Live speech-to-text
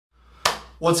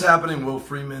What's happening? Will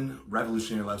Freeman,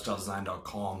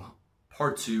 RevolutionaryLifestyleDesign.com,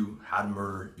 Part 2, How to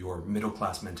Murder Your Middle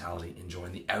Class Mentality and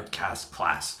Join the Outcast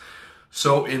Class.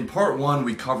 So in Part 1,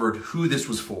 we covered who this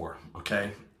was for,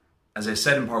 okay? As I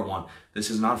said in Part 1,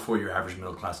 this is not for your average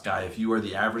middle class guy. If you are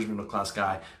the average middle class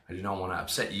guy, I do not want to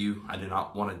upset you. I do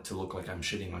not want it to look like I'm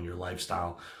shitting on your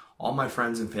lifestyle. All my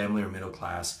friends and family are middle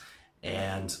class,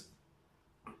 and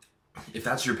if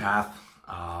that's your path,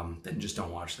 then just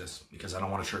don't watch this, because I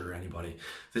don't want to trigger anybody.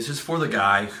 This is for the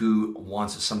guy who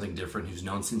wants something different, who's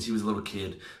known since he was a little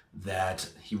kid that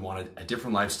he wanted a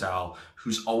different lifestyle,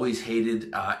 who's always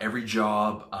hated every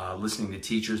job, listening to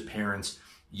teachers, parents,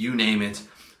 you name it,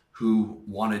 who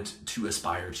wanted to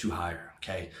aspire to higher,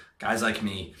 okay? Guys like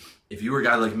me, if you were a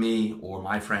guy like me or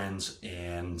my friends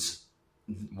and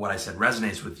what I said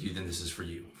resonates with you, then this is for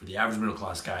you. For the average middle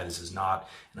class guy, this is not,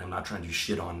 and I'm not trying to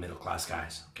shit on middle class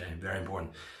guys, okay? Very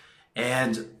important.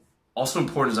 And also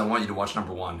important is I want you to watch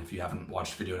number 1, if you haven't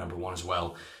watched video number 1 as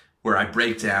well, where I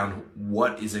break down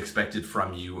what is expected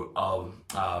from you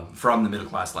from the middle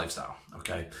class lifestyle,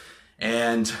 okay?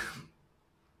 And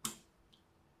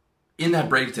in that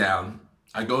breakdown,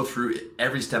 I go through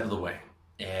every step of the way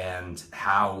and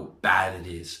how bad it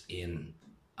is in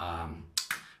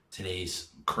today's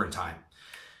current time.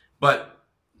 But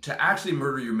to actually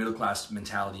murder your middle class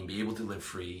mentality and be able to live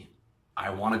free, I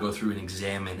want to go through and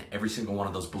examine every single one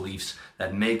of those beliefs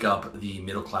that make up the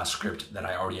middle class script that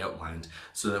I already outlined,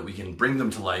 so that we can bring them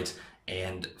to light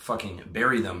and fucking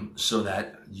bury them so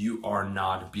that you are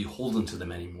not beholden to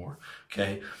them anymore,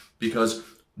 okay? Because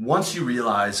once you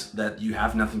realize that you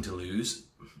have nothing to lose,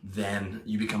 then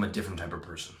you become a different type of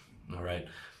person, all right?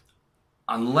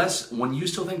 Unless, when you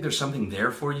still think there's something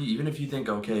there for you, even if you think,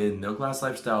 okay, middle class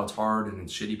lifestyle, it's hard and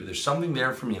it's shitty, but there's something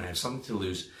there for me and I have something to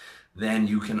lose, then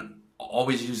you can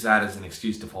always use that as an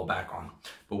excuse to fall back on.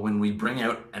 But when we bring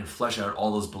out and flesh out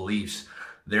all those beliefs,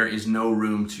 there is no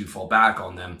room to fall back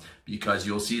on them, because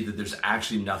you'll see that there's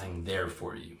actually nothing there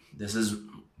for you. This is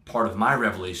part of my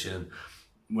revelation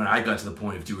when I got to the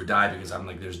point of do or die, because I'm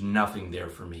like, there's nothing there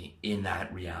for me in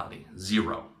that reality.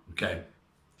 Zero, okay?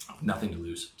 Nothing to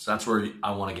lose. So that's where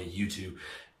I want to get you to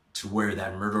where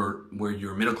that where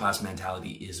your middle class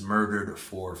mentality is murdered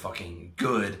for fucking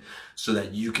good, so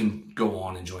that you can go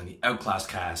on and join the outclass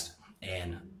cast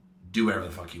and do whatever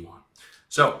the fuck you want.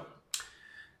 So,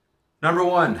 number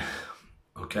 1,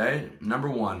 okay? Number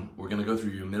 1, we're going to go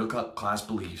through your middle class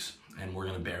beliefs and we're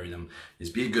going to bury them, is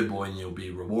be a good boy and you'll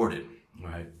be rewarded,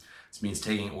 right? This means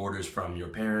taking orders from your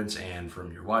parents and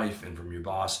from your wife and from your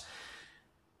boss.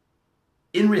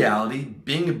 In reality,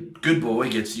 being a good boy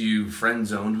gets you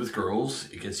friend-zoned with girls.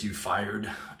 It gets you fired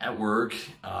at work.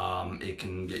 It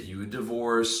can get you a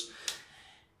divorce.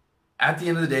 At the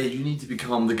end of the day, you need to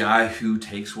become the guy who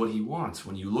takes what he wants.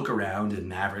 When you look around at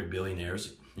maverick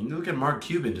billionaires, and you look at Mark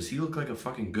Cuban, does he look like a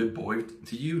fucking good boy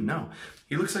to you? No.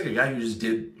 He looks like a guy who just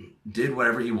did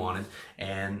whatever he wanted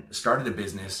and started a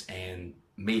business and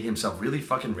made himself really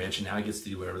fucking rich, and now he gets to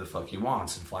do whatever the fuck he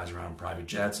wants and flies around private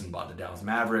jets and bought the Dallas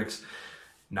Mavericks.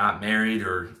 Not married,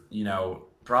 or, you know,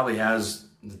 probably has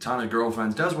a ton of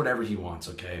girlfriends, does whatever he wants,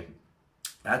 okay?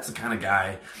 That's the kind of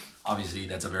guy, obviously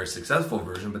that's a very successful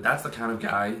version, but that's the kind of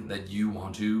guy that you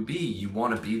want to be. You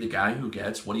want to be the guy who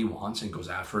gets what he wants and goes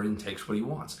after it and takes what he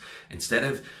wants. Instead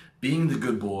of being the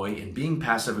good boy and being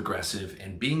passive aggressive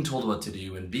and being told what to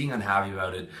do and being unhappy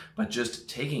about it, but just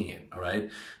taking it, all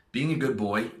right? Being a good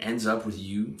boy ends up with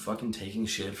you fucking taking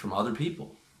shit from other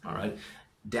people, all right?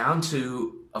 Down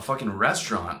to a fucking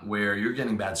restaurant where you're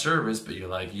getting bad service, but you're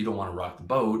like, you don't want to rock the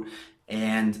boat,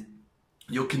 and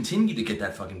you'll continue to get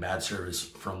that fucking bad service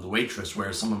from the waitress,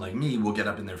 where someone like me will get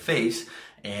up in their face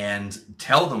and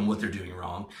tell them what they're doing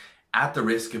wrong at the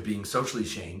risk of being socially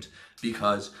shamed,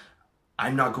 because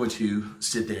I'm not going to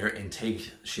sit there and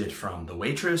take shit from the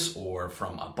waitress or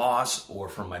from a boss or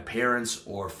from my parents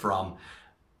or from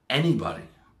anybody,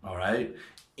 all right?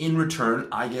 In return,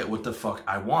 I get what the fuck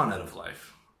I want out of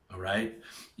life, all right?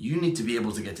 You need to be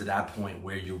able to get to that point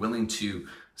where you're willing to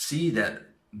see that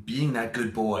being that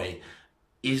good boy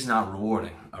is not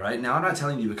rewarding, all right? Now, I'm not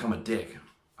telling you to become a dick.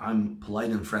 I'm polite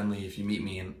and friendly if you meet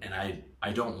me, and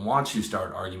I don't want to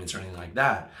start arguments or anything like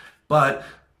that, but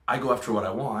I go after what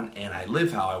I want, and I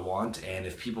live how I want, and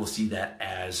if people see that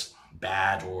as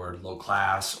bad or low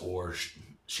class or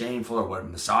shameful or what,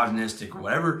 misogynistic or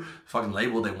whatever fucking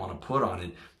label they want to put on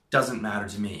it, doesn't matter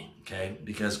to me, okay?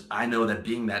 Because I know that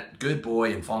being that good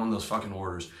boy and following those fucking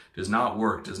orders does not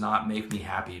work, does not make me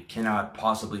happy. It cannot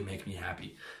possibly make me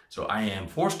happy. So I am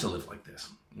forced to live like this,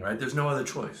 all right? There's no other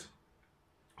choice,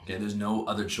 okay? There's no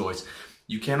other choice.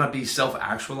 You cannot be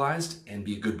self-actualized and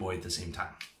be a good boy at the same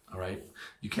time, all right?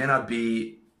 You cannot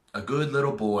be a good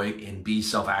little boy and be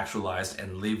self-actualized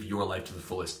and live your life to the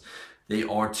fullest. They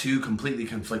are two completely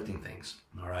conflicting things,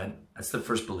 all right? That's the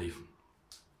first belief.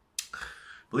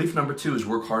 Belief number 2 is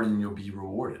work hard and you'll be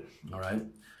rewarded, all right?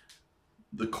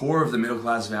 The core of the middle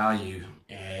class value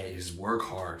is work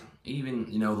hard. Even,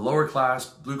 the lower class,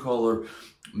 blue collar,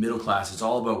 middle class, it's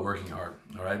all about working hard,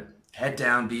 all right? Head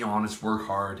down, be honest, work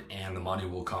hard, and the money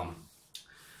will come.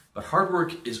 But hard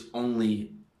work is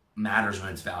only matters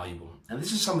when it's valuable. And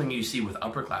this is something you see with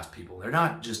upper class people. They're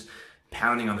not just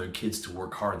pounding on their kids to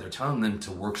work hard. They're telling them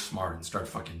to work smart and start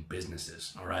fucking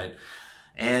businesses, all right?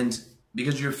 And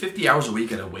because you're 50 hours a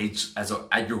week at your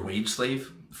wage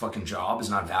slave fucking job is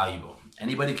not valuable.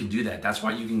 Anybody can do that. That's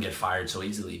why you can get fired so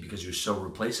easily, because you're so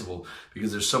replaceable,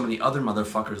 because there's so many other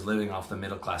motherfuckers living off the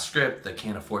middle class script that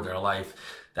can't afford their life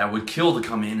that would kill to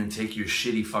come in and take your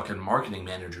shitty fucking marketing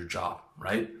manager job,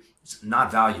 right? It's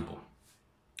not valuable.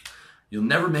 You'll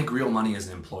never make real money as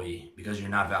an employee because you're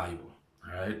not valuable,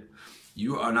 all right?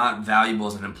 You are not valuable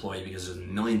as an employee because there's a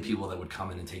million people that would come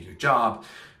in and take your job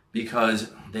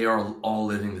because they are all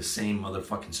living the same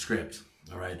motherfucking script,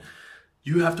 all right?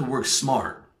 You have to work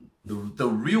smart. The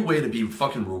real way to be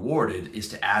fucking rewarded is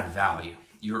to add value.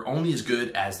 You're only as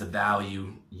good as the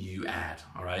value you add,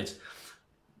 all right?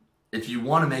 If you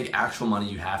want to make actual money,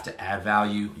 you have to add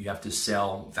value, you have to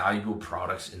sell valuable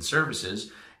products and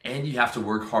services, and you have to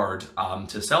work hard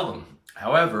to sell them.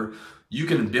 However, you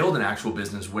can build an actual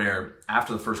business where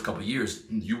after the first couple of years,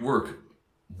 you work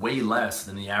way less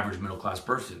than the average middle class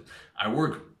person. I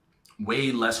work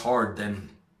way less hard than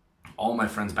all my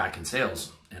friends back in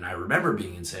sales. And I remember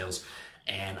being in sales,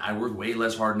 and I work way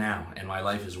less hard now, and my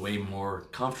life is way more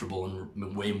comfortable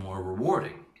and way more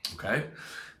rewarding, okay?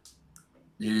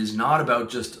 It is not about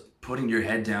just putting your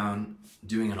head down,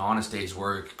 doing an honest day's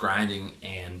work, grinding,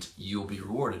 and you'll be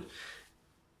rewarded.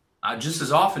 Just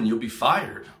as often, you'll be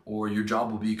fired, or your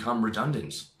job will become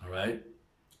redundant, all right?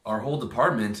 Our whole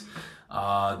department,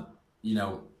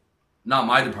 not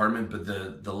my department, but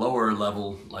the lower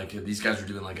level, like these guys were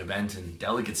doing like event and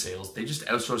delegate sales. They just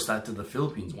outsourced that to the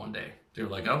Philippines one day. They were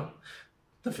like, oh,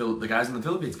 the guys in the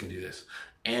Philippines can do this.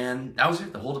 And that was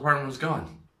it. The whole department was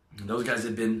gone. And those guys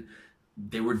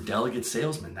they were delegate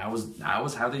salesmen. That was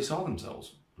how they saw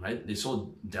themselves, right? They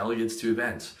sold delegates to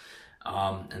events.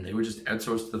 And they were just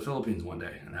outsourced to the Philippines one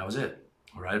day. And that was it,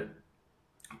 all right?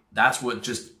 That's what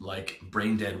just like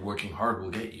brain dead working hard will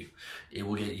get you. It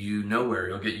will get you nowhere.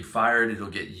 It'll get you fired. It'll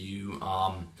get you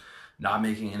not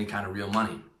making any kind of real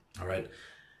money. All right.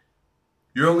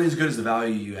 You're only as good as the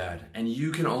value you add, and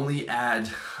you can only add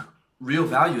real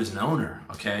value as an owner.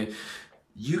 Okay.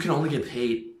 You can only get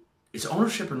paid. It's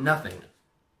ownership or nothing.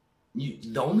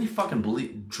 The only fucking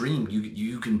dream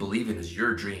you can believe in is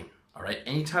your dream. All right.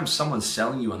 Anytime someone's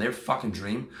selling you on their fucking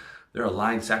dream, they're a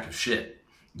lying sack of shit.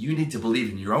 You need to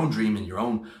believe in your own dream and your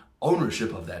own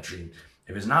ownership of that dream.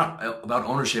 If it's not about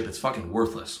ownership, it's fucking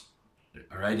worthless.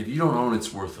 All right? If you don't own,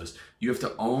 it's worthless. You have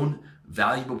to own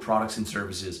valuable products and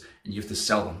services, and you have to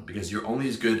sell them, because you're only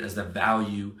as good as the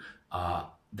value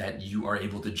that you are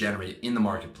able to generate in the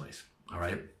marketplace. All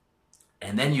right?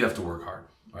 And then you have to work hard.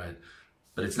 All right?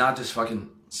 But it's not just fucking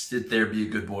sit there, be a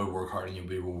good boy, work hard, and you'll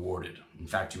be rewarded. In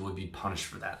fact, you will be punished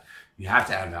for that. You have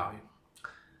to add value.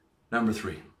 Number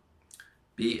 3.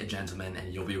 Be a gentleman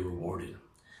and you'll be rewarded.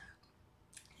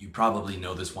 You probably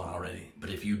know this one already, but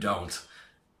if you don't,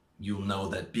 you'll know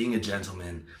that being a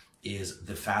gentleman is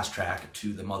the fast track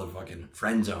to the motherfucking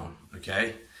friend zone,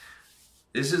 okay?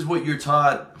 This is what you're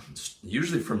taught,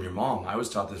 usually from your mom. I was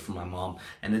taught this from my mom,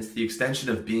 and it's the extension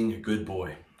of being a good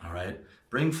boy, all right?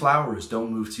 Bring flowers,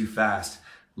 don't move too fast.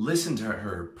 Listen to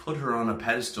her, put her on a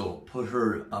pedestal, put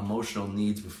her emotional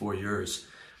needs before yours.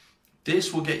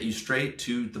 This will get you straight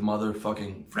to the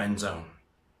motherfucking friend zone.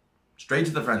 Straight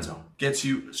to the friend zone. Gets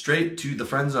you straight to the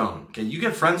friend zone. Okay, you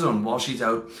get friend zone while she's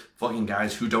out fucking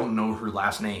guys who don't know her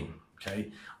last name.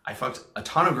 Okay, I fucked a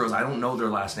ton of girls, I don't know their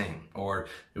last name, or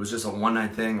it was just a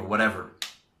one-night thing or whatever.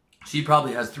 She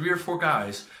probably has 3 or 4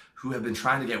 guys who have been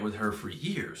trying to get with her for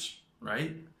years,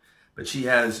 right? But she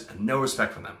has no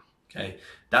respect for them. Okay,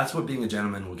 that's what being a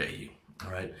gentleman will get you.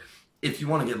 All right. If you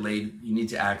want to get laid, you need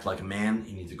to act like a man.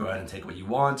 You need to go out and take what you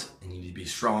want, and you need to be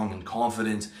strong and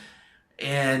confident.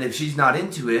 And if she's not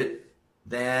into it,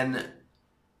 then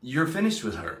you're finished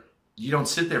with her. You don't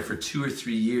sit there for 2 or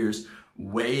 3 years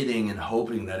waiting and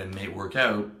hoping that it may work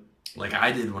out, like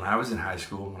I did when I was in high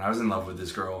school, when I was in love with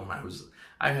this girl, and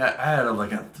I had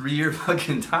like a 3-year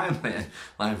fucking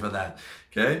timeline for that.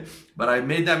 Okay, but I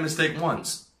made that mistake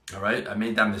once. All right, I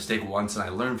made that mistake once, and I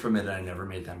learned from it, and I never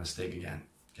made that mistake again.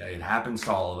 Okay, it happens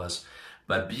to all of us,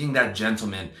 but being that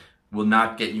gentleman, will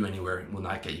not get you anywhere, will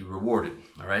not get you rewarded,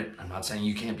 all right? I'm not saying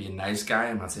you can't be a nice guy.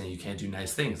 I'm not saying you can't do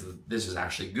nice things. This is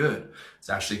actually good. It's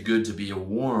actually good to be a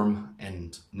warm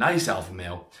and nice alpha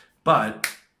male, but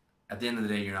at the end of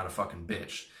the day, you're not a fucking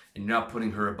bitch, and you're not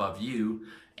putting her above you.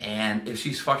 And if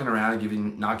she's fucking around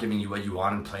and not giving you what you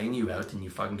want and playing you out, then you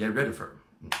fucking get rid of her.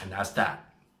 And that's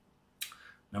that.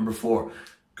 Number 4,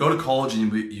 go to college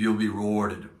and you'll be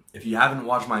rewarded. If you haven't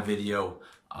watched my video,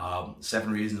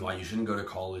 7 reasons why you shouldn't go to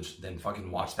college, then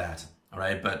fucking watch that. All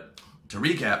right. But to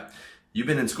recap, you've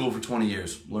been in school for 20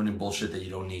 years learning bullshit that you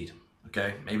don't need.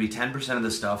 Okay. Maybe 10% of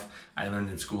the stuff I learned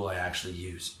in school I actually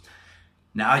use.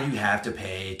 Now you have to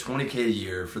pay $20K a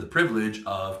year for the privilege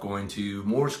of going to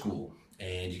more school,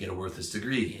 and you get a worthless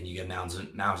degree, and you get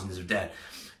mountains of debt,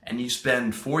 and you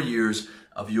spend 4 years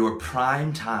of your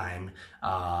prime time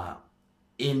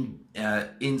in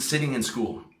sitting in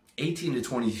school. 18 to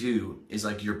 22 is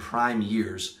like your prime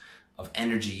years of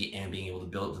energy and being able to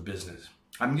build the business.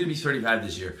 I'm going to be 35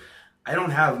 this year. I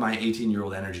don't have my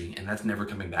 18-year-old energy, and that's never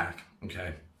coming back,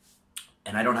 okay?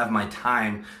 And I don't have my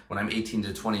time when I'm 18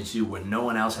 to 22 when no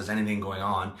one else has anything going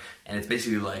on, and it's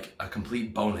basically like a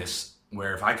complete bonus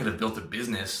where if I could have built a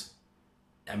business,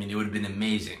 I mean, it would have been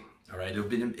amazing, all right? It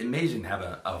would have been amazing to have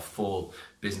a full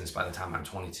business by the time I'm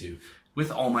 22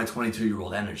 with all my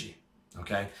 22-year-old energy,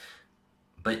 okay?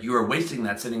 But you are wasting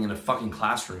that sitting in a fucking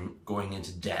classroom going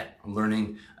into debt,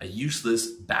 learning a useless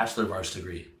Bachelor of Arts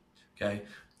degree, okay?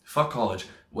 Fuck college.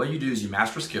 What you do is you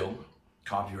master a skill,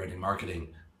 copywriting, marketing,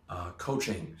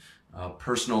 coaching,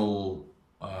 personal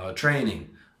training,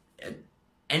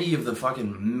 any of the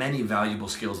fucking many valuable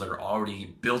skills that are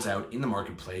already built out in the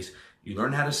marketplace. You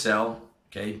learn how to sell,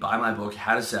 okay? Buy my book,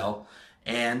 How to Sell,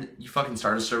 and you fucking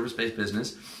start a service-based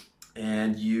business,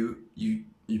 and you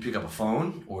pick up a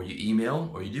phone, or you email,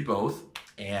 or you do both,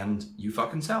 and you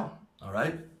fucking sell, all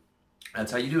right?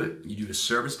 That's how you do it. You do a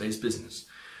service-based business.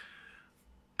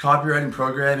 Copywriting,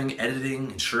 programming,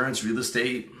 editing, insurance, real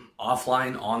estate,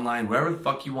 offline, online, whatever the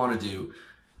fuck you want to do,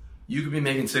 you could be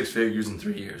making 6 figures in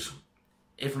 3 years,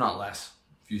 if not less,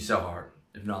 if you sell hard,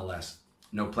 if not less.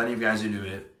 I know plenty of guys who do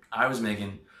it. I was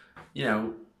making,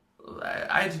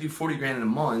 I had to do 40 grand in a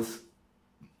month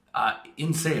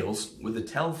in sales with a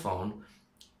telephone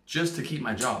just to keep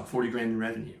my job, 40 grand in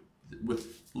revenue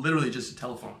with literally just a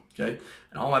telephone, okay?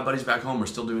 And all my buddies back home are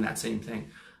still doing that same thing.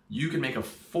 You can make a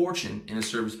fortune in a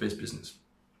service-based business.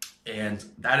 And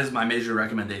that is my major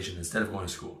recommendation instead of going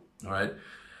to school, all right?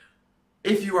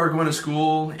 If you are going to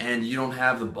school and you don't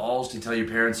have the balls to tell your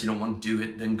parents you don't want to do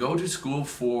it, then go to school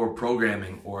for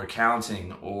programming or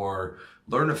accounting or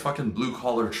learn a fucking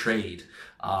blue-collar trade,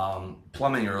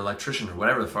 plumbing or electrician or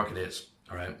whatever the fuck it is,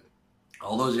 all right?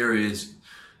 All those areas,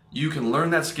 you can learn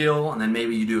that skill, and then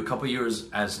maybe you do a couple years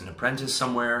as an apprentice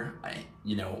somewhere,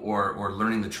 or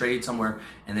learning the trade somewhere,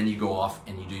 and then you go off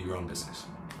and you do your own business.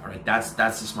 All right, that's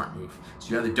the smart move. So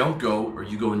you either don't go, or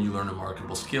you go and you learn a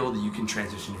marketable skill that you can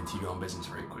transition into your own business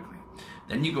very quickly.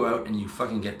 Then you go out and you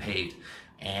fucking get paid,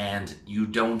 and you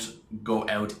don't go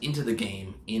out into the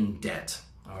game in debt.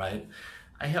 All right,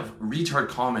 I have retard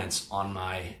comments on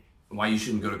my why you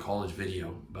shouldn't go to college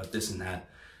video about this and that.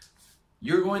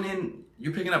 You're going in,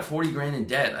 you're picking up 40 grand in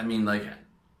debt. I mean, like,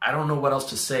 I don't know what else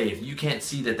to say. If you can't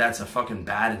see that that's a fucking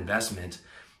bad investment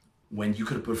when you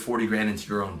could have put 40 grand into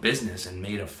your own business and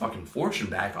made a fucking fortune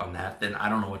back on that, then I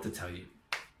don't know what to tell you.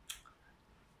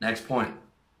 Next point,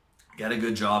 get a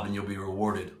good job and you'll be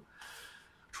rewarded.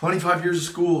 25 years of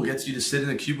school gets you to sit in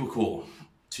a cubicle,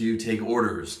 to take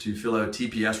orders, to fill out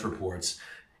TPS reports,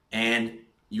 and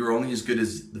you're only as good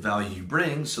as the value you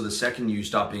bring. So the second you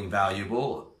stop being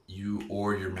valuable,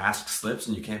 your mask slips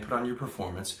and you can't put on your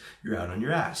performance, you're out on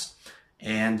your ass.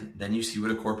 And then you see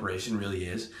what a corporation really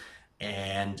is,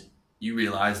 and you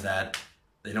realize that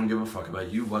they don't give a fuck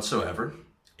about you whatsoever,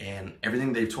 and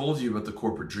everything they've told you about the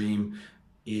corporate dream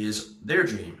is their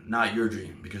dream, not your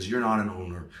dream, because you're not an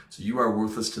owner. So you are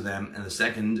worthless to them, and the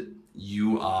second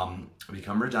you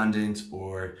become redundant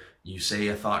or you say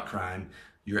a thought crime,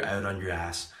 you're out on your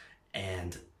ass,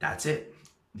 and that's it.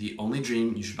 The only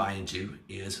dream you should buy into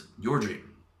is your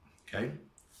dream, okay?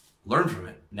 Learn from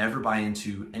it. Never buy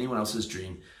into anyone else's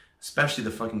dream, especially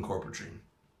the fucking corporate dream.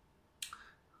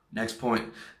 Next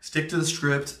point, stick to the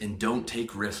script and don't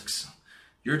take risks.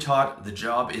 You're taught the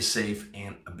job is safe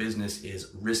and a business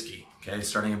is risky, okay?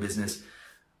 Starting a business,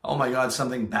 oh my God,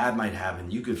 something bad might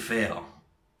happen. You could fail.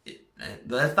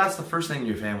 That's the first thing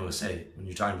your family will say when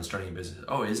you're talking about starting a business.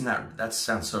 Oh, that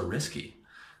sounds so risky,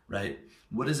 right?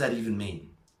 What does that even mean?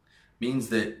 It means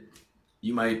that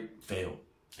you might fail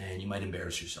and you might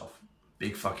embarrass yourself.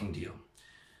 Big fucking deal.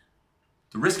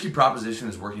 The risky proposition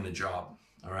is working a job,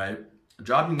 all right? A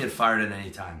job you can get fired at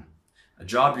any time. A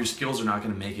job your skills are not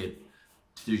going to make it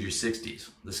through your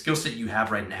 60s. The skill set you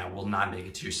have right now will not make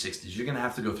it to your 60s. You're going to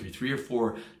have to go through 3 or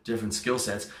 4 different skill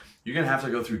sets. You're going to have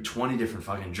to go through 20 different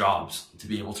fucking jobs to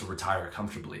be able to retire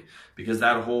comfortably. Because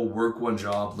that whole work one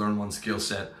job, learn one skill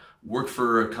set, work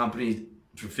for a company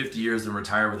for 50 years and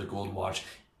retire with a gold watch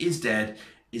is dead,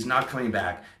 is not coming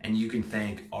back, and you can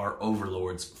thank our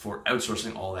overlords for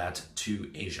outsourcing all that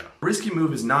to Asia. A risky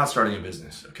move is not starting a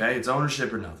business, okay? It's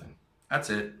ownership or nothing. That's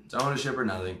it. It's ownership or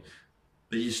nothing.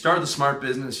 But you start the smart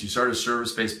business, you start a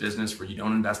service-based business where you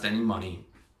don't invest any money,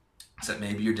 except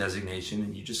maybe your designation,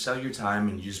 and you just sell your time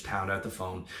and you just pound out the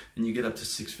phone, and you get up to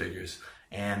 6 figures.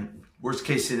 And worst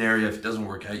case scenario, if it doesn't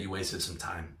work out, you wasted some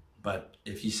time. But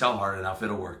if you sell hard enough,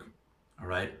 it'll work, all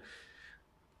right?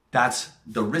 That's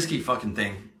the risky fucking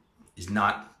thing, is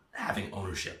not having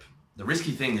ownership. The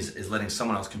risky thing is letting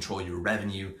someone else control your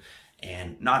revenue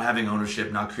and not having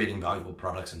ownership, not creating valuable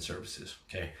products and services,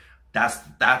 okay? That's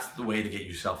the way to get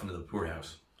yourself into the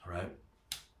poorhouse, all right?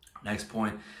 Next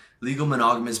point, legal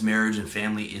monogamous marriage and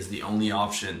family is the only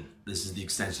option. This is the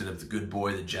extension of the good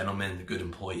boy, the gentleman, the good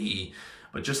employee.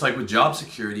 But just like with job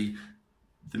security,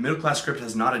 the middle class script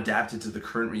has not adapted to the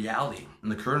current reality.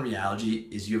 And the current reality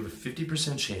is you have a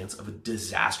 50% chance of a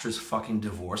disastrous fucking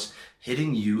divorce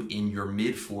hitting you in your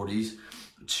mid 40s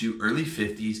to early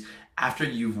 50s after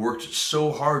you've worked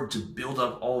so hard to build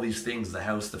up all these things, the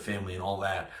house, the family, and all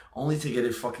that, only to get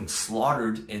it fucking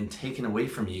slaughtered and taken away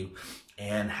from you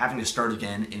and having to start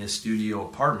again in a studio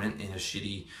apartment in a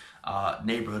shitty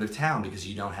neighborhood of town because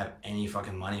you don't have any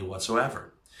fucking money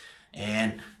whatsoever.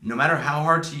 And no matter how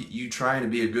hard you try to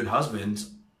be a good husband,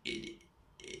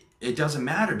 it doesn't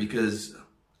matter because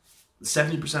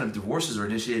 70% of divorces are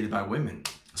initiated by women.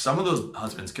 Some of those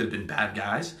husbands could have been bad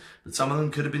guys, but some of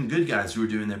them could have been good guys who were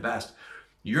doing their best.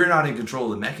 You're not in control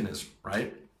of the mechanism,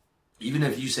 right? Even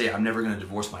if you say, I'm never going to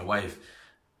divorce my wife,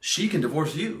 she can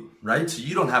divorce you, right? So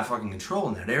you don't have fucking control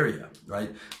in that area,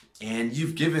 right? And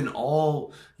you've given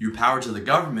all your power to the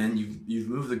government. You've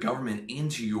moved the government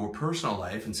into your personal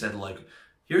life and said, like,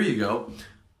 here you go.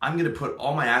 I'm going to put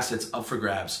all my assets up for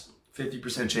grabs.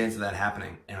 50% chance of that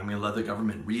happening. And I'm going to let the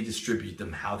government redistribute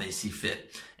them how they see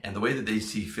fit. And the way that they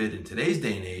see fit in today's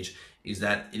day and age is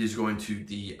that it is going to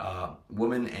the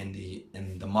woman and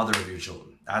the mother of your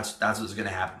children. That's what's going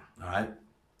to happen. All right.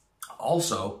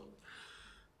 Also,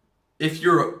 if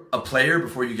you're a player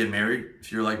before you get married,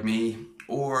 if you're like me,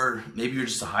 or maybe you're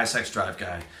just a high sex drive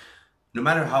guy, no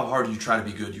matter how hard you try to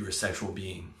be good, you're a sexual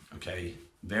being, okay?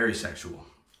 Very sexual.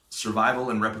 Survival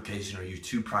and replication are your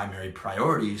 2 primary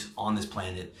priorities on this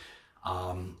planet,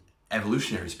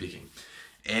 evolutionary speaking.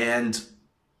 And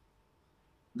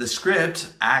the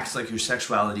script acts like your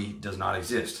sexuality does not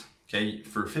exist, okay?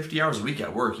 For 50 hours a week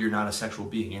at work, you're not a sexual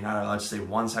being. You're not allowed to say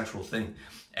one sexual thing.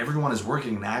 Everyone is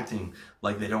working and acting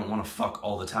like they don't want to fuck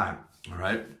all the time, all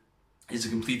right? It's a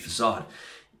complete facade.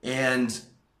 And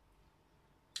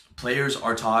players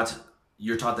are taught,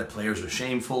 you're taught that players are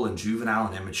shameful and juvenile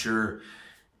and immature,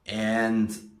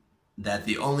 and that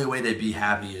the only way they'd be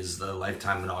happy is the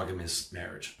lifetime monogamous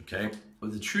marriage, okay?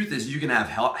 But the truth is you can have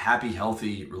happy,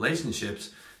 healthy relationships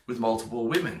with multiple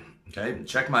women, okay?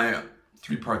 Check my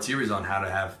 3-part series on how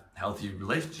to have healthy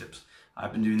relationships.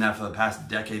 I've been doing that for the past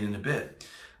decade and a bit.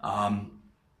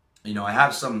 You know, I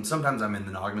have sometimes I'm in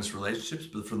monogamous relationships,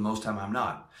 but for the most time I'm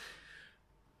not.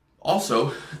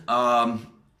 Also,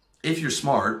 if you're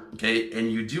smart, okay,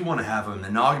 and you do want to have a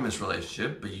monogamous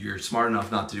relationship, but you're smart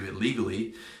enough not to do it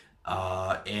legally,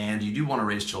 and you do want to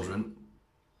raise children,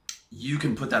 you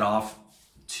can put that off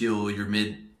till your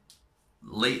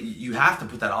you have to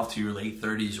put that off to your late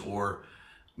 30s or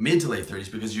mid to late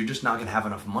 30s because you're just not going to have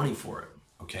enough money for it.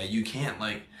 Okay, you can't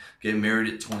like get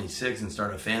married at 26 and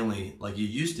start a family like you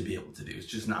used to be able to do. It's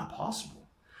just not possible.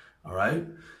 All right,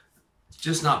 it's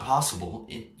just not possible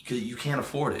because you can't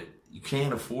afford it. You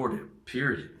can't afford it.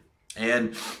 Period.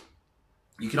 And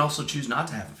you can also choose not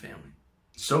to have a family.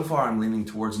 So far, I'm leaning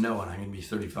towards no, and I'm going to be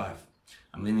 35.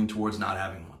 I'm leaning towards not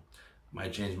having one. I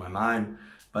might change my mind,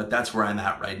 but that's where I'm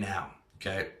at right now.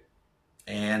 Okay,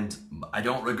 and I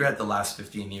don't regret the last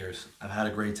 15 years. I've had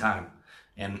a great time.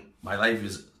 And my life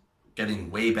is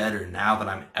getting way better now that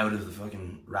I'm out of the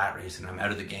fucking rat race and I'm out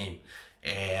of the game.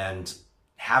 And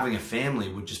having a family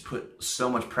would just put so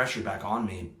much pressure back on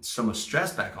me, so much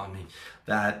stress back on me,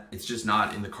 that it's just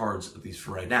not in the cards, at least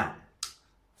for right now.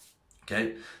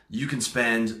 Okay? You can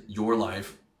spend your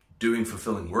life doing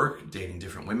fulfilling work, dating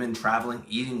different women, traveling,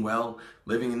 eating well,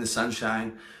 living in the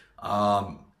sunshine,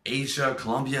 Asia,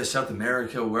 Colombia, South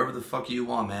America, wherever the fuck you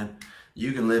want, man.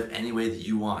 You can live any way that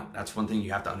you want. That's one thing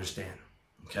you have to understand,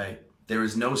 okay? There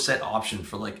is no set option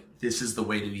for like this is the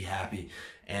way to be happy.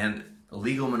 And a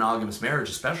legal monogamous marriage,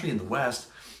 especially in the West,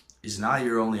 is not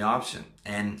your only option.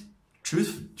 And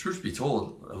truth be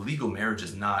told, a legal marriage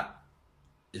is not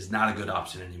a good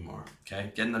option anymore.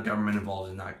 Okay, getting the government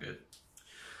involved is not good.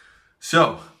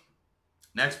 So,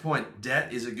 next point,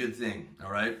 debt is a good thing.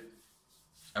 All right.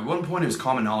 At one point, it was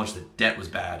common knowledge that debt was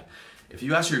bad. If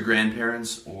you ask your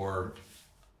grandparents, or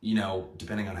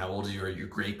depending on how old you are, your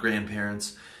great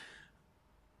grandparents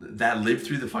that lived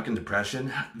through the fucking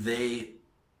depression, they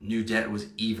knew debt was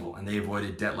evil, and they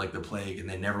avoided debt like the plague, and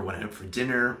they never went out for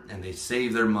dinner, and they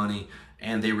saved their money,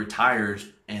 and they retired,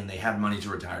 and they had money to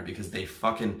retire because they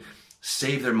fucking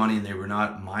saved their money, and they were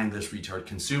not mindless retard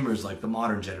consumers like the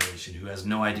modern generation who has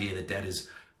no idea that debt is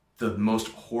the most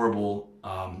horrible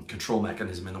control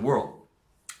mechanism in the world.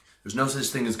 There's no such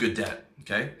thing as good debt,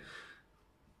 okay?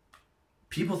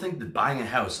 People think that buying a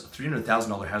house, a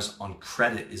 $300,000 house on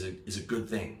credit is a good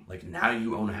thing. Like, now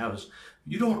you own a house.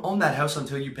 You don't own that house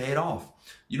until you pay it off.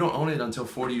 You don't own it until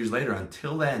 40 years later.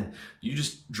 Until then, you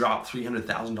just drop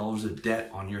 $300,000 of debt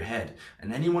on your head.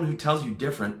 And anyone who tells you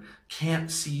different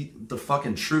can't see the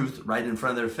fucking truth right in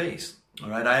front of their face. All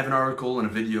right, I have an article and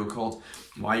a video called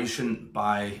Why You Shouldn't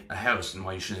Buy a House and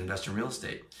Why You Shouldn't Invest in Real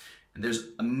Estate. And there's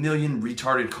a million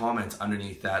retarded comments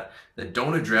underneath that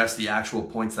don't address the actual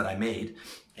points that I made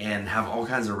and have all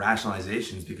kinds of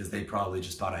rationalizations because they probably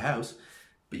just bought a house.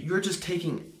 But you're just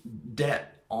taking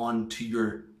debt onto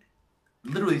your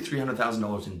literally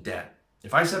 $300,000 in debt.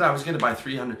 If I said I was going to buy if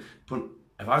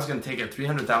I was going to take out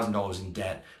 $300,000 in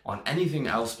debt on anything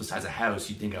else besides a house,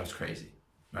 you'd think I was crazy,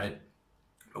 right?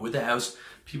 But with the house,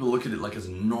 people look at it like as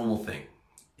a normal thing.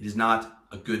 It is not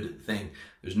a good thing.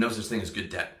 There's no such thing as good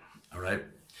debt. All right.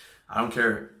 I don't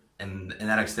care. And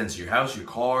that extends to your house, your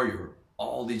car,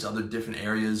 all these other different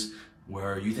areas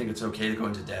where you think it's okay to go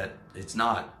into debt. It's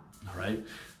not. All right.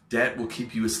 Debt will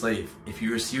keep you a slave. If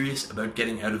you're serious about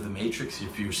getting out of the matrix,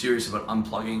 if you're serious about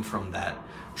unplugging from that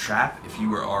trap, if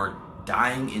you are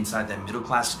dying inside that middle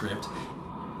class script,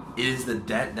 it is the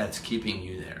debt that's keeping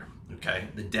you there. Okay.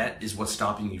 The debt is what's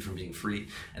stopping you from being free.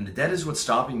 And the debt is what's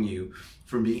stopping you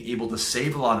from being able to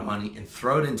save a lot of money and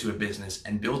throw it into a business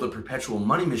and build a perpetual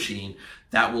money machine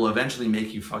that will eventually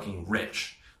make you fucking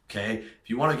rich. Okay? If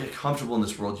you want to get comfortable in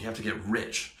this world, you have to get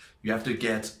rich. You have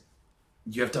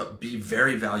to be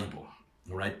very valuable.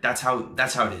 All right? That's how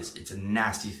it is. It's a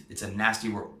nasty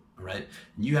world. All right?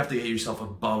 And you have to get yourself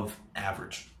above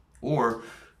average, or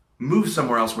move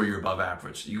somewhere else where you're above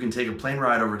average. You can take a plane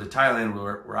ride over to Thailand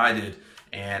where I did,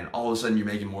 and all of a sudden you're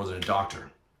making more than a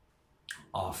doctor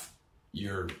off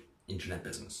your internet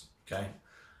business, okay?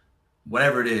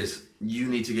 Whatever it is, you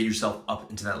need to get yourself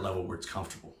up into that level where it's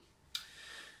comfortable.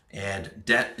 And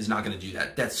debt is not gonna do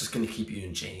that. Debt's just gonna keep you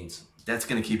in chains. Debt's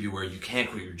gonna keep you where you can't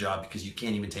quit your job because you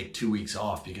can't even take 2 weeks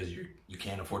off because you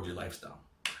can't afford your lifestyle.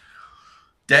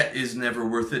 Debt is never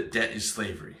worth it. Debt is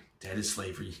slavery. Debt is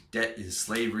slavery. Debt is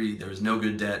slavery. There is no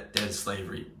good debt. Debt is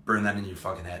slavery. Burn that in your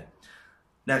fucking head.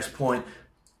 Next point,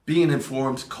 being an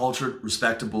informed, cultured,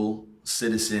 respectable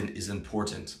citizen is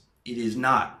important. It is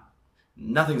not.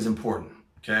 Nothing's important,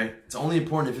 okay? It's only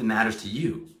important if it matters to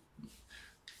you.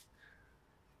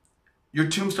 Your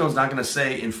tombstone's not gonna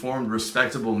say informed,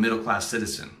 respectable, middle-class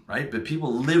citizen, right? But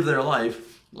people live their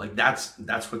life like that's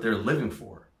what they're living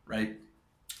for, right?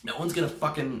 No one's gonna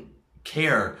fucking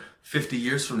care 50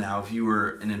 years from now if you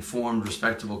were an informed,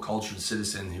 respectable, cultured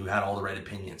citizen who had all the right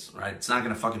opinions, right? It's not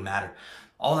gonna fucking matter.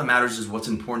 All that matters is what's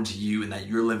important to you, and that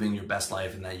you're living your best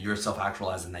life, and that you're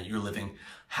self-actualized, and that you're living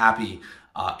happy,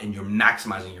 and you're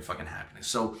maximizing your fucking happiness.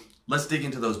 So let's dig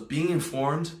into those. Being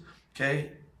informed,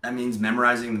 okay? That means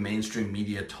memorizing the mainstream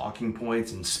media talking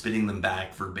points and spitting them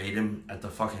back verbatim at the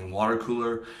fucking water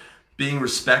cooler. Being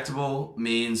respectable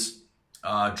means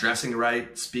dressing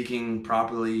right, speaking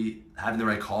properly, having the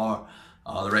right car,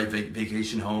 the right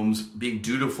vacation homes. Being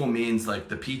dutiful means like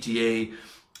the PTA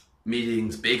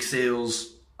meetings, bake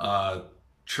sales,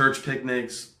 church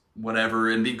picnics, whatever.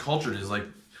 And being cultured is like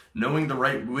knowing the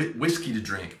right whiskey to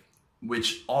drink,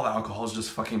 which all alcohol is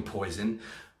just fucking poison.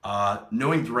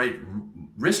 Knowing the right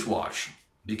wristwatch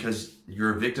because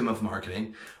you're a victim of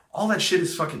marketing. All that shit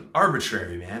is fucking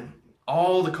arbitrary, man.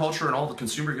 All the culture and all the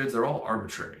consumer goods, they're all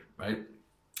arbitrary, right?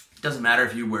 It doesn't matter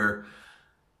if you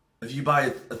buy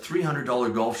a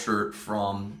 $300 golf shirt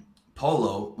from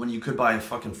Polo when you could buy a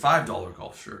fucking $5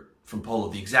 golf shirt from Polo,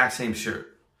 the exact same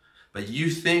shirt. But you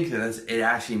think that it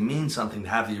actually means something to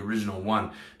have the original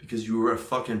one because you were a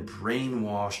fucking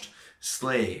brainwashed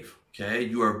slave, okay?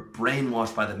 You are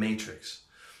brainwashed by the Matrix,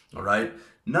 all right?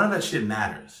 None of that shit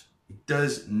matters. It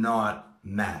does not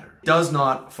matter. It does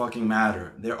not fucking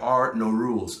matter. There are no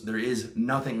rules. There is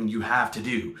nothing you have to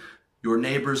do. Your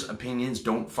neighbor's opinions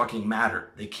don't fucking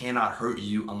matter. They cannot hurt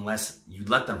you unless you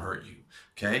let them hurt you,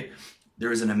 okay?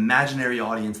 There is an imaginary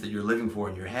audience that you're living for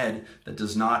in your head that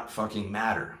does not fucking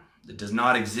matter. It does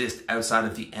not exist outside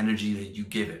of the energy that you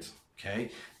give it,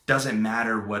 okay? Doesn't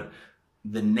matter what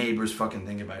the neighbors fucking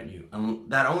think about you. And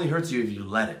that only hurts you if you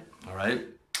let it, all right?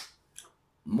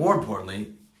 More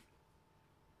importantly,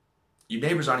 your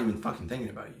neighbors aren't even fucking thinking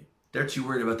about you. They're too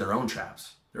worried about their own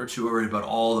traps. They're too worried about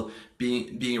all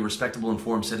being a respectable,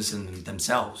 informed citizen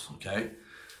themselves, okay?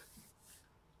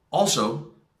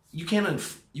 Also, you can't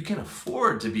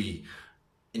afford to be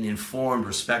an informed,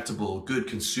 respectable, good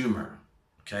consumer,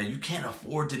 okay? You can't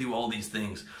afford to do all these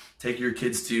things. Take your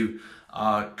kids to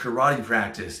karate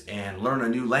practice and learn a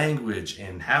new language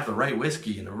and have the right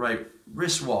whiskey and the right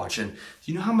wristwatch. And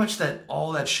do you know how much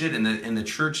all that shit in the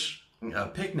church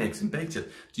picnics and bake sales,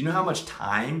 do you know how much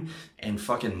time and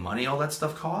fucking money all that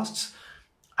stuff costs?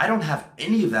 I don't have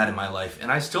any of that in my life,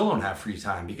 and I still don't have free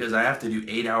time because I have to do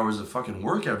 8 hours of fucking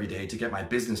work every day to get my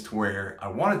business to where I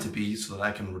want it to be so that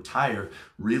I can retire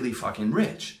really fucking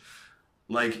rich.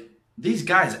 Like, these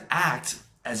guys act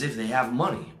as if they have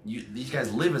money. These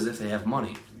guys live as if they have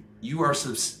money.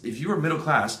 If you are middle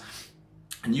class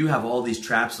and you have all these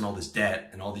traps and all this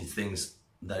debt and all these things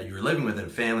that you're living with and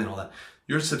a family and all that,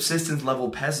 you're a subsistence level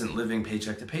peasant living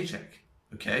paycheck to paycheck,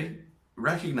 okay?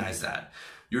 Recognize that.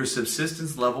 You're a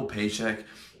subsistence level peasant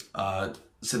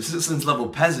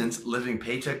living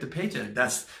paycheck to paycheck.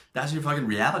 That's your fucking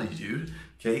reality, dude,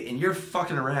 okay? And you're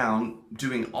fucking around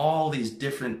doing all these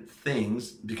different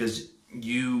things because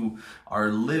you are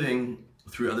living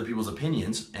through other people's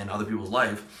opinions and other people's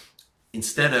life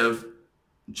instead of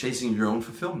chasing your own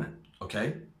fulfillment,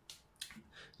 okay?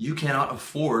 You cannot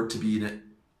afford to be an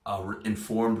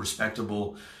informed,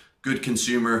 respectable, good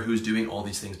consumer who's doing all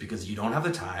these things because you don't have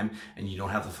the time and you don't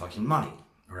have the fucking money,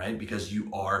 all right? Because you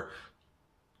are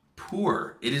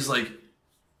poor. It is like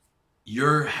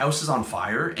your house is on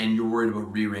fire and you're worried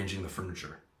about rearranging the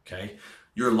furniture, okay?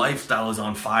 Your lifestyle is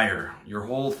on fire. Your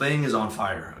whole thing is on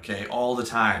fire, okay? All the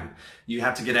time. You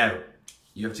have to get out.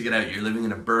 You have to get out. You're living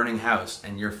in a burning house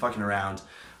and you're fucking around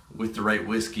with the right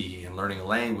whiskey and learning a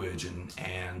language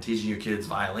and teaching your kids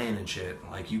violin and shit.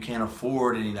 Like, you can't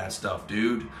afford any of that stuff,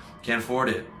 dude. Can't afford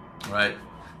it, right?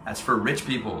 That's for rich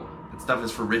people. That stuff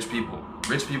is for rich people.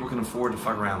 Rich people can afford to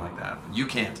fuck around like that. You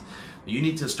can't. You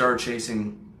need to start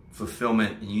chasing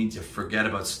fulfillment and you need to forget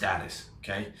about status,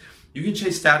 okay? You can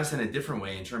chase status in a different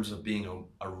way in terms of being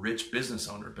a rich business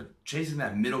owner, but chasing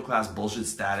that middle class bullshit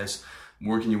status,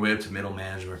 working your way up to middle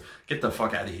management, get the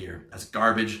fuck out of here. That's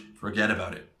garbage. Forget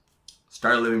about it.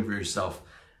 Start living for yourself.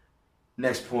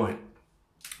 Next point,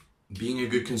 being a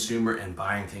good consumer and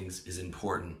buying things is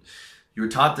important. You were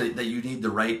taught that you need the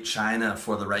right china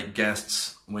for the right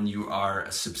guests when you are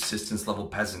a subsistence level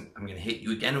peasant. I'm gonna hit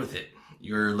you again with it.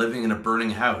 You're living in a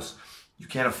burning house. You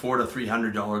can't afford a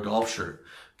 $300 golf shirt,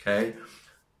 okay?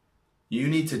 You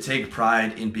need to take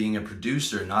pride in being a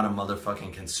producer, not a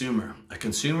motherfucking consumer. A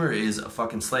consumer is a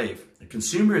fucking slave. A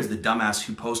consumer is the dumbass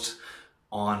who posts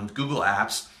on Google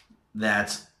Apps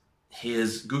that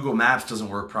his Google Maps doesn't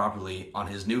work properly on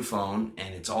his new phone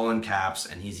and it's all in caps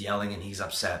and he's yelling and he's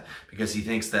upset because he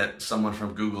thinks that someone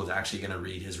from Google is actually going to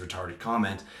read his retarded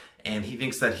comment, and he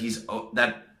thinks that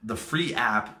that the free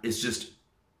app is just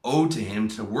owed to him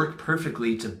to work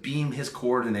perfectly to beam his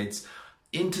coordinates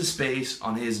into space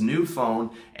on his new phone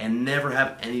and never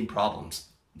have any problems.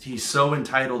 He's so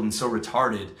entitled and so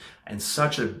retarded and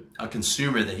such a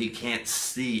consumer that he can't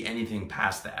see anything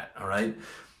past that, all right?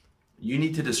 You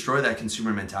need to destroy that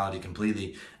consumer mentality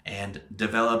completely and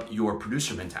develop your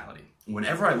producer mentality.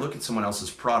 Whenever I look at someone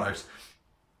else's product,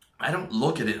 I don't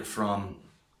look at it from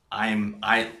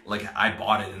I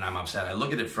bought it and I'm upset. I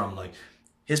look at it from like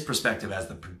his perspective as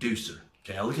the producer.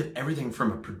 Okay, I look at everything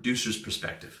from a producer's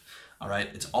perspective. All right,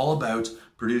 it's all about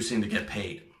producing to get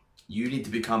paid. You need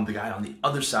to become the guy on the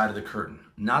other side of the curtain,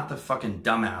 not the fucking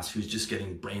dumbass who's just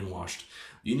getting brainwashed.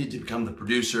 You need to become the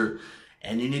producer.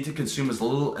 And you need to consume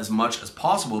as much as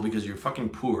possible because you're fucking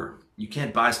poor. You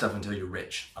can't buy stuff until you're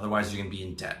rich. Otherwise, you're gonna be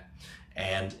in debt.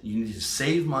 And you need to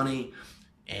save money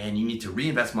and you need to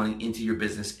reinvest money into your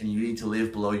business and you need to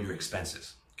live below your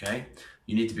expenses, okay?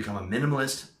 You need to become a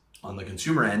minimalist on the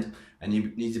consumer end and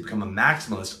you need to become a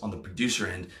maximalist on the producer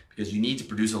end because you need to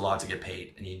produce a lot to get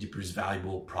paid and you need to produce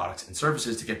valuable products and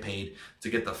services to get paid to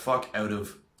get the fuck out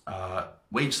of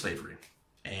wage slavery.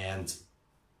 And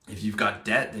if you've got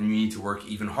debt, then you need to work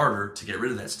even harder to get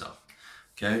rid of that stuff,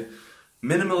 okay?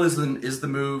 Minimalism is the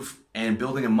move and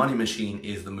building a money machine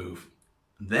is the move.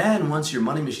 Then once your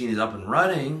money machine is up and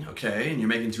running, okay, and you're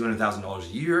making $200,000 a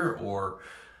year or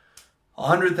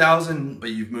 100,000, but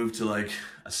you've moved to like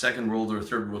a second world or a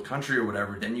third world country or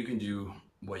whatever, then you can do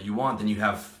what you want. Then you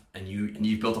have, and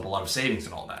you've built up a lot of savings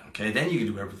and all that, okay? Then you can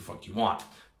do whatever the fuck you want.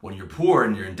 When you're poor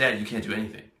and you're in debt, you can't do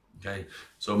anything, okay?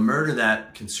 So murder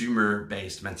that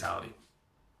consumer-based mentality.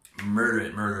 Murder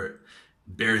it,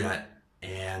 bury that,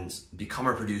 and become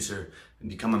a producer and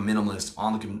become a minimalist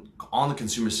on the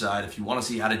consumer side. If you want to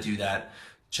see how to do that,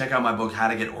 check out my book, How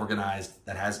to Get Organized,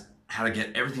 that has how to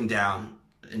get everything down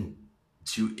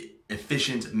into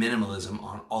efficient minimalism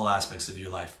on all aspects of your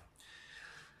life.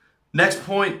 Next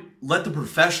point, let the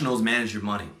professionals manage your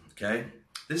money, okay?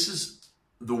 This is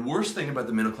the worst thing about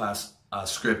the middle class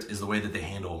script is the way that they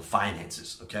handle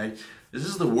finances, okay? This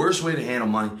is the worst way to handle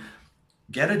money.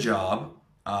 Get a job,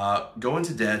 go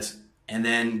into debt, and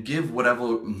then give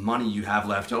whatever money you have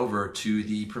left over to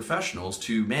the professionals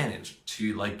to manage,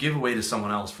 to like give away to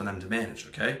someone else for them to manage,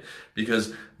 okay?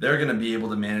 Because they're gonna be able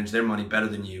to manage their money better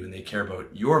than you and they care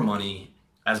about your money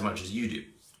as much as you do.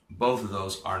 Both of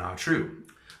those are not true,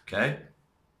 okay?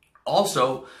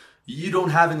 Also, you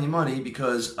don't have any money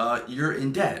because you're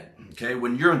in debt, okay?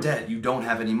 When you're in debt, you don't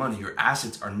have any money. Your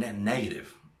assets are net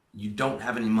negative. You don't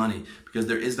have any money because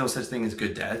there is no such thing as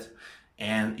good debt.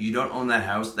 And you don't own that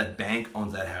house, that bank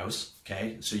owns that house,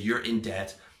 okay? So you're in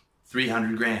debt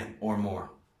 300 grand or more,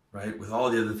 right? With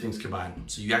all the other things combined.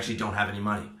 So you actually don't have any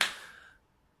money.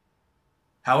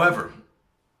 However,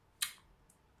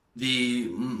 the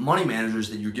money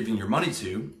managers that you're giving your money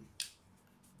to,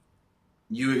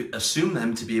 you assume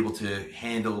them to be able to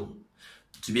handle,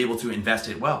 to be able to invest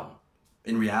it well.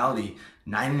 In reality,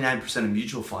 99% of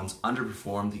mutual funds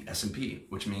underperform the S&P,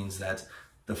 which means that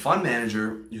the fund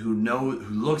manager who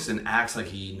looks and acts like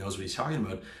he knows what he's talking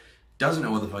about doesn't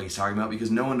know what the fuck he's talking about because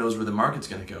no one knows where the market's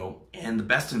going to go. And the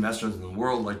best investors in the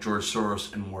world, like George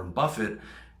Soros and Warren Buffett,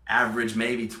 average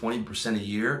maybe 20% a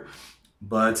year.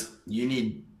 But you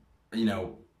need,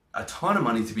 a ton of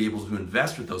money to be able to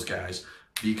invest with those guys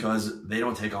because they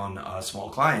don't take on small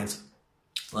clients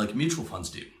like mutual funds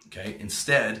do. Okay.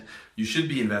 Instead, you should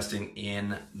be investing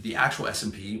in the actual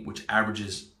S&P, which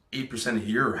averages 8% a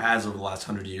year or has over the last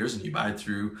 100 years, and you buy it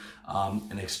through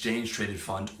an exchange traded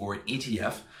fund or an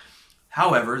ETF.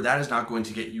 However, that is not going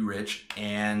to get you rich,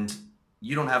 and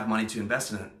you don't have money to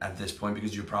invest in it at this point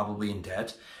because you're probably in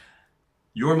debt.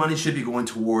 Your money should be going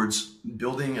towards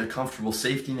building a comfortable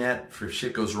safety net for if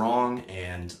shit goes wrong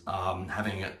and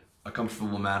having a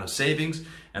comfortable amount of savings,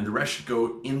 and the rest should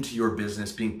go into your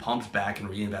business, being pumped back and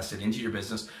reinvested into your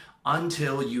business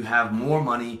until you have more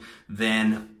money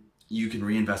than you can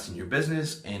reinvest in your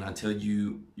business, and until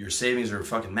your savings are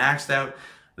fucking maxed out,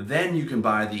 then you can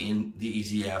buy the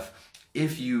ETF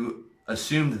if you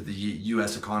assume that the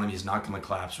US economy is not going to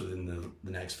collapse within the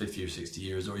next 50 or 60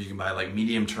 years, or you can buy like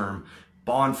medium-term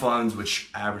bond funds, which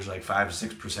average like 5 to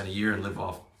 6% a year and live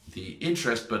off the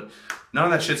interest, but none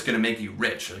of that shit's going to make you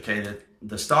rich, okay?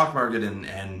 The stock market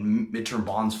and midterm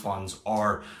bonds funds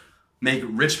make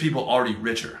rich people already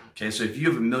richer, okay? So if you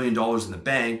have $1 million in the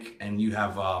bank and you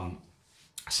have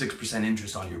 6%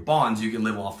 interest on your bonds, you can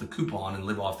live off the coupon and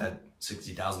live off that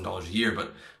 $60,000 a year.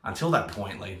 But until that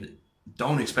point, like,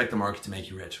 don't expect the market to make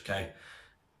you rich, okay?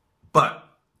 But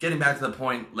getting back to the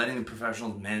point, letting the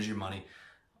professionals manage your money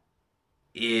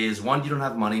is, one, you don't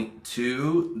have money.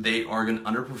 Two, they are going to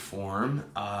underperform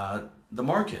the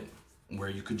market where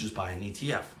you could just buy an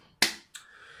ETF.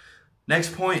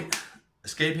 Next point.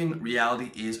 Escaping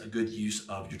reality is a good use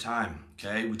of your time,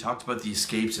 okay? We talked about the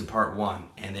escapes in part 1,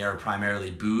 and they are primarily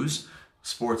booze,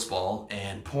 sports ball,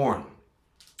 and porn,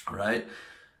 all right?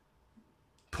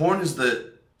 Porn is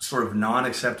the sort of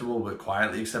non-acceptable but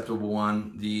quietly acceptable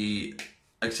one. The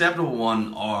acceptable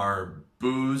one are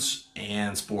booze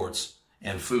and sports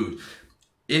and food.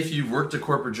 If you've worked a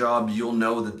corporate job, you'll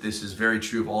know that this is very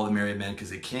true of all the married men because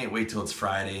they can't wait till it's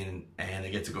Friday and they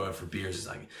get to go out for beers. It's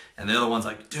like, and the other one's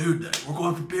like, dude, we're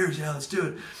going for beers. Yeah, let's do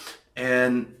it.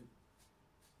 And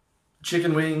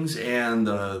chicken wings and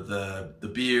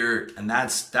the beer, and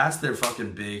that's their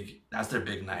fucking that's their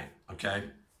big night, okay?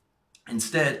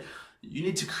 Instead, you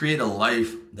need to create a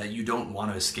life that you don't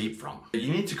want to escape from.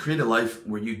 You need to create a life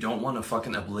where you don't want to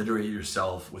fucking obliterate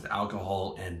yourself with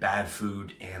alcohol and bad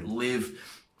food and live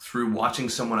through watching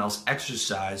someone else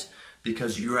exercise,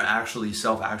 because you're actually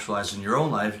self-actualized in your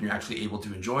own life and you're actually able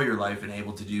to enjoy your life and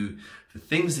able to do the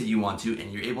things that you want to,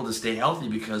 and you're able to stay healthy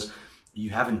because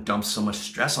you haven't dumped so much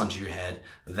stress onto your head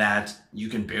that you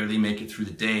can barely make it through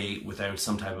the day without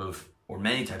some type of, or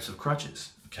many types of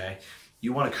crutches, okay?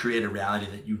 You want to create a reality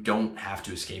that you don't have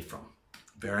to escape from.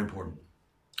 Very important.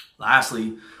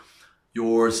 Lastly,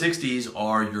 Your 60s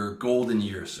are your golden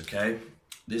years, okay?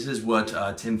 This is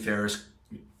what Tim Ferriss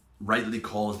rightly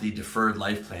calls the deferred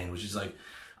life plan, which is like,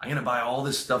 I'm gonna buy all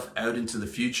this stuff out into the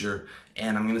future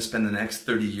and I'm gonna spend the next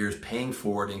 30 years paying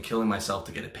for it and killing myself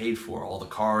to get it paid for. All the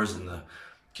cars and the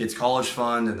kids' college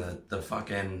fund and the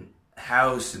fucking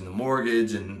house and the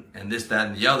mortgage and this, that,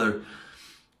 and the other.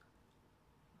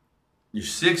 You're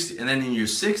 60, and then in your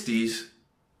 60s,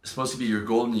 it's supposed to be your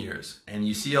golden years. And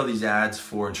you see all these ads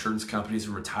for insurance companies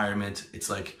and retirement. It's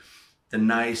like the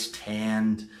nice,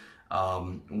 tanned,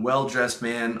 well-dressed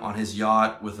man on his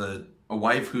yacht with a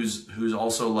wife who's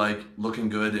also like looking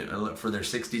good for their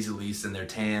 60s at least, and they're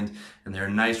tanned and they're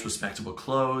nice, respectable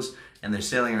clothes, and they're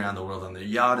sailing around the world on their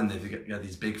yacht, and they've got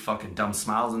these big fucking dumb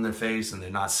smiles on their face, and they're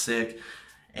not sick.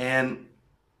 And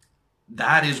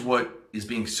that is what is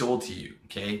being sold to you,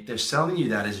 okay? They're selling you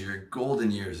that as your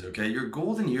golden years, okay? Your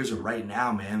golden years are right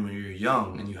now, man, when you're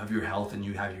young and you have your health and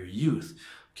you have your youth,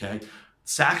 okay?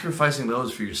 Sacrificing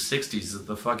those for your 60s is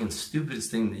the fucking stupidest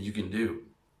thing that you can do.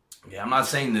 Okay, I'm not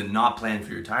saying to not plan for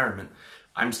your retirement.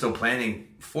 I'm still planning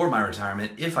for my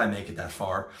retirement if I make it that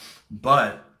far,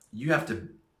 but you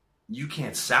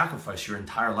can't sacrifice your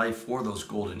entire life for those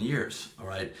golden years, all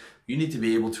right? You need to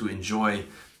be able to enjoy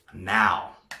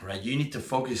now, right? You need to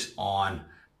focus on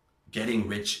getting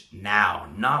rich now,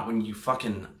 not when you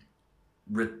fucking,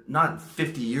 not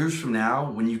 50 years from now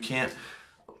when you can't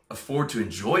afford to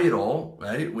enjoy it all,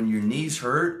 right? When your knees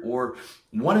hurt, or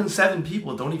 1 in 7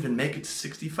 people don't even make it to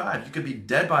 65. You could be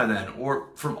dead by then, or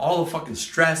from all the fucking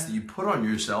stress that you put on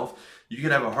yourself, you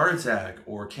could have a heart attack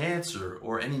or cancer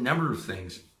or any number of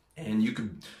things. And you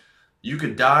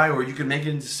could die, or you could make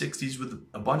it into 60s with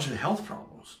a bunch of health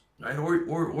problems, right?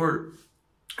 Or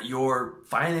your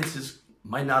finances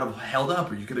might not have held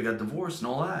up, or you could have got divorced and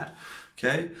all that,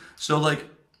 okay? So like,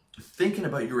 thinking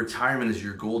about your retirement as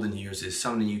your golden years is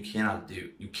something you cannot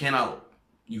do. You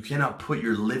cannot put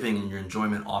your living and your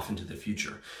enjoyment off into the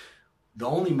future. The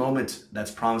only moment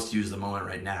that's promised to you is the moment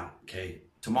right now, okay?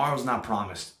 Tomorrow's not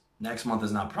promised. Next month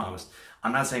is not promised.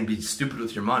 I'm not saying be stupid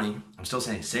with your money. I'm still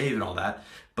saying save and all that,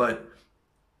 but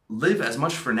live as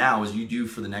much for now as you do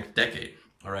for the next decade.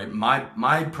 All right.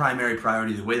 My primary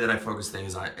priority, the way that I focus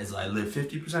things is I live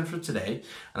 50% for today,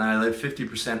 and I live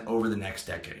 50% over the next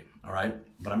decade. All right.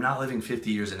 But I'm not living 50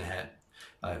 years ahead.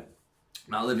 I'm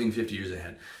not living 50 years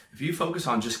ahead. If you focus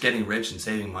on just getting rich and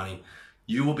saving money,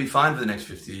 you will be fine for the next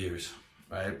 50 years.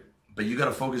 Right. But you got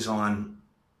to focus on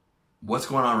what's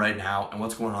going on right now and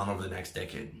what's going on over the next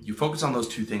decade. You focus on those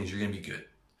two things, you're going to be good.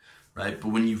 Right. But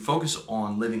when you focus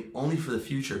on living only for the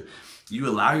future, you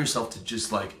allow yourself to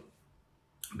just like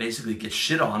basically get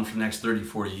shit on for the next 30,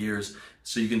 40 years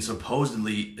so you can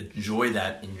supposedly enjoy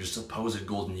that in your supposed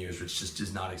golden years, which just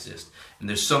does not exist. And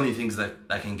there's so many things that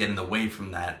can get in the way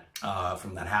from that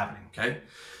happening, okay?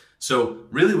 So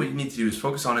really what you need to do is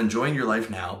focus on enjoying your life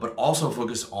now, but also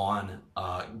focus on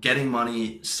getting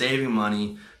money, saving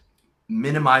money,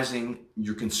 minimizing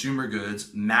your consumer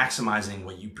goods, maximizing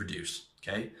what you produce,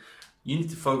 okay? You need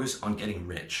to focus on getting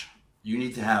rich. You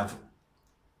need to have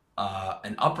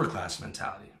an upper class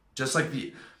mentality. Just like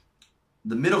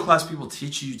the middle class people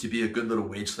teach you to be a good little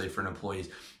wage slave for an employee.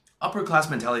 Upper class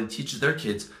mentality teaches their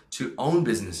kids to own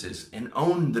businesses and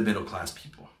own the middle class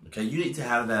people. Okay, you need to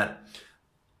have that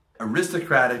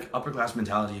aristocratic upper class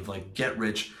mentality of like get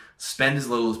rich, spend as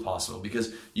little as possible,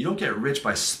 because you don't get rich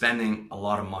by spending a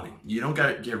lot of money. You don't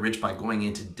get rich by going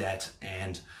into debt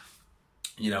and,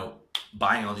 you know,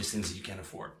 buying all these things that you can't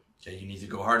afford. Okay, you need to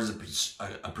go hard as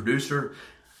a producer,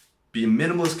 be a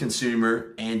minimalist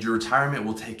consumer, and your retirement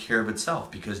will take care of itself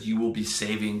because you will be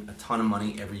saving a ton of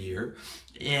money every year.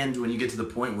 And when you get to the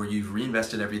point where you've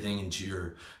reinvested everything into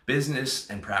your business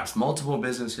and perhaps multiple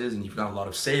businesses and you've got a lot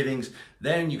of savings,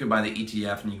 then you can buy the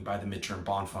ETF and you can buy the midterm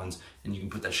bond funds and you can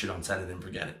put that shit on set it and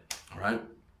forget it, all right?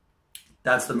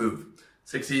 That's the move.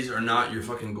 60s are not your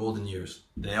fucking golden years.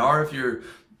 They are if you're,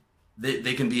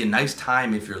 they can be a nice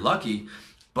time if you're lucky,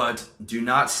 but do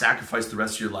not sacrifice the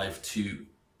rest of your life to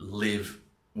live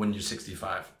when you're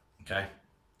 65, okay?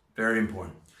 Very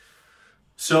important.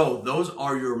 So those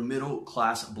are your middle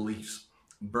class beliefs,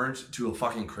 burnt to a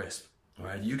fucking crisp, all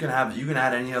right? You can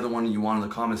add any other one you want in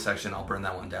the comment section. I'll burn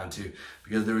that one down too,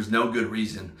 because there is no good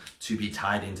reason to be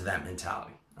tied into that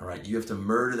mentality, all right? You have to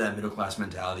murder that middle class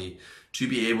mentality to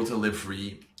be able to live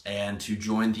free and to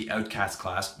join the outcast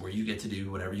class where you get to do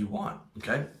whatever you want,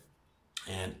 okay?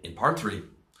 And in part 3,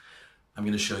 I'm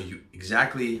going to show you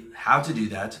exactly how to do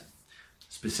that,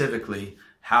 specifically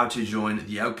how to join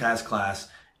the outcast class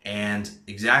and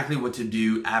exactly what to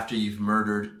do after you've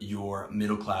murdered your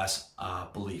middle class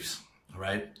beliefs, all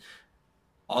right?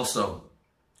 Also,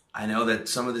 I know that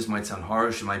some of this might sound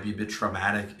harsh, it might be a bit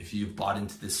traumatic if you've bought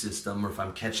into this system, or if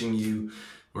I'm catching you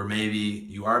where maybe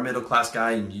you are a middle class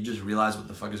guy and you just realize what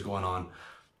the fuck is going on.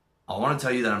 I want to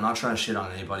tell you that I'm not trying to shit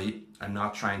on anybody. I'm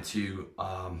not trying to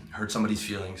hurt somebody's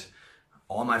feelings.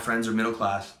 All my friends are middle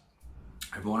class.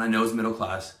 Everyone I know is middle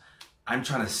class. I'm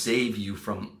trying to save you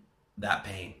from that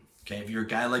pain. Okay, if you're a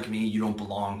guy like me, you don't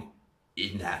belong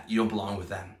in that. You don't belong with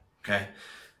them. Okay,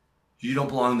 you don't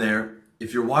belong there.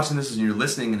 If you're watching this and you're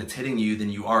listening and it's hitting you, then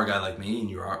you are a guy like me, and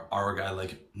you are a guy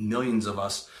like millions of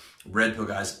us red pill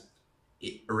guys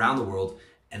around the world,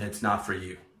 and it's not for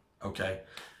you. Okay,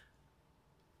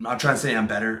 I'm not trying to say I'm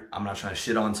better. I'm not trying to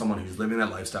shit on someone who's living that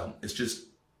lifestyle. It's just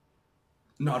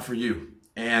not for you.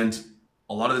 And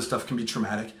a lot of this stuff can be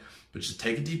traumatic, but just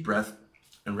take a deep breath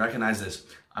and recognize this.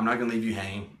 I'm not gonna leave you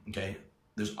hanging, okay?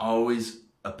 There's always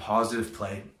a positive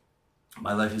play.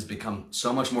 My life has become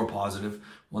so much more positive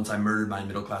once I murdered my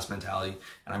middle class mentality,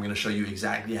 and I'm gonna show you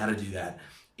exactly how to do that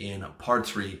in part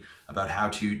 3 about how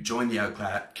to join the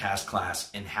outcast class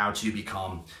and how to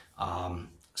become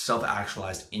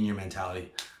self-actualized in your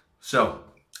mentality. So,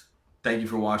 thank you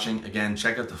for watching. Again,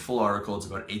 check out the full article. It's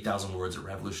about 8,000 words at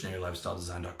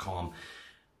revolutionarylifestyledesign.com.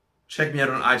 Check me out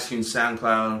on iTunes,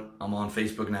 SoundCloud. I'm on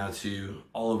Facebook now too,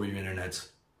 all over your internets.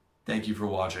 Thank you for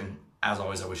watching. As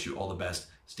always, I wish you all the best.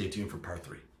 Stay tuned for part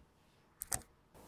 3.